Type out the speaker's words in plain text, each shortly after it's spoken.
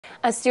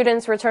As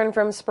students return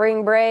from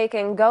spring break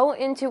and go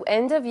into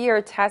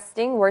end-of-year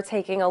testing, we're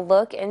taking a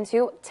look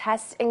into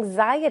test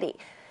anxiety.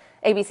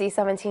 ABC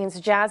 17's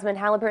Jasmine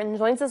Halliburton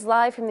joins us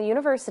live from the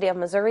University of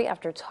Missouri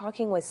after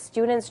talking with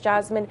students.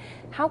 Jasmine,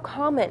 how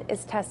common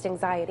is test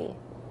anxiety?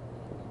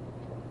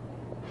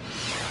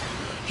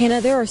 Hannah,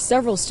 there are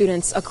several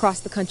students across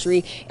the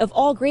country of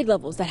all grade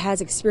levels that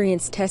has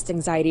experienced test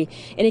anxiety,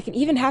 and it can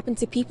even happen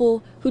to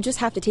people who just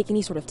have to take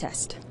any sort of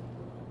test.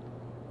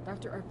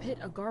 Dr. Arpit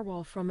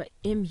Agarwal from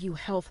MU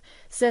Health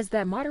says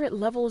that moderate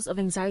levels of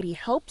anxiety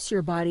helps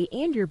your body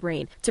and your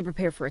brain to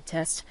prepare for a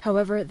test.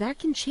 However, that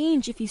can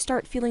change if you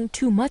start feeling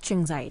too much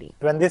anxiety.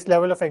 When this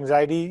level of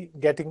anxiety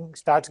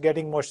starts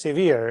getting more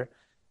severe,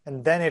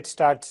 and then it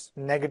starts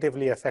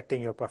negatively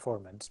affecting your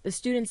performance. The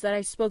students that I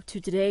spoke to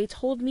today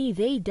told me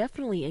they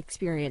definitely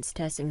experienced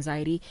test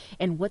anxiety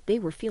and what they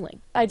were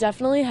feeling. I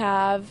definitely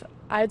have.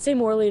 I'd say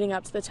more leading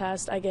up to the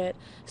test, I get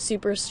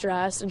super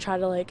stressed and try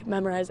to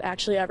memorize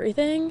actually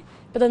everything.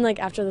 But then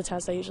after the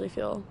test, I usually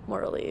feel more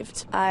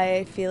relieved.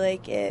 I feel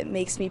like it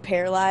makes me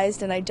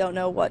paralyzed and I don't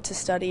know what to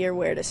study or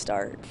where to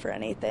start for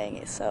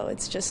anything. So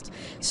it's just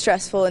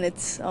stressful in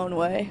its own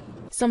way.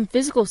 Some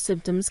physical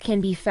symptoms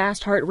can be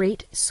fast heart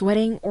rate,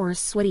 sweating, or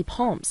sweaty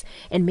palms,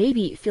 and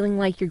maybe feeling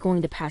like you're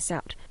going to pass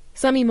out.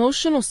 Some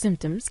emotional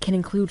symptoms can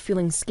include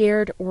feeling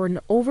scared or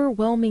an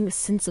overwhelming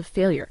sense of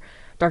failure.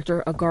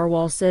 Dr.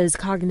 Agarwal says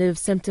cognitive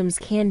symptoms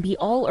can be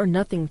all or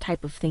nothing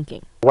type of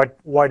thinking.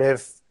 What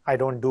if I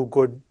don't do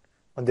good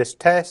on this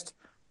test?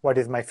 What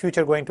is my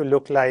future going to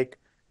look like?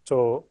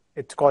 So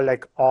it's called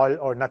all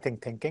or nothing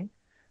thinking.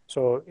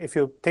 So if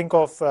you think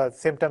of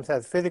symptoms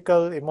as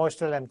physical,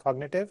 emotional, and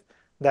cognitive,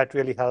 that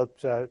really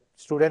helps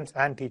students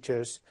and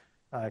teachers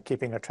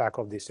keeping a track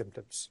of these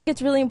symptoms.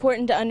 It's really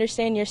important to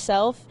understand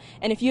yourself,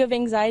 and if you have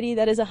anxiety,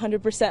 that is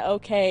 100%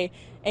 okay.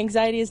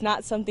 Anxiety is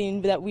not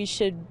something that we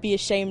should be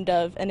ashamed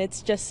of, and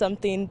it's just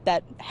something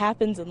that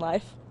happens in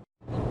life.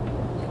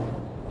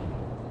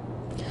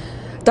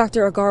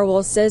 Dr.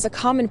 Agarwal says a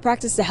common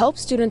practice to help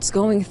students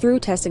going through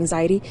test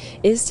anxiety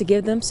is to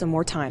give them some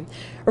more time.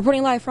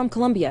 Reporting live from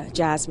Columbia,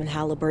 Jasmine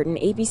Halliburton,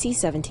 ABC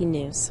 17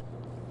 News.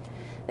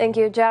 Thank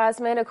you,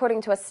 Jasmine.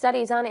 According to a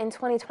study done in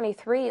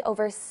 2023,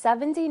 over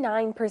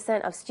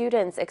 79% of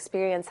students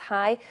experience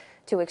high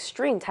to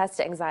extreme test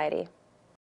anxiety.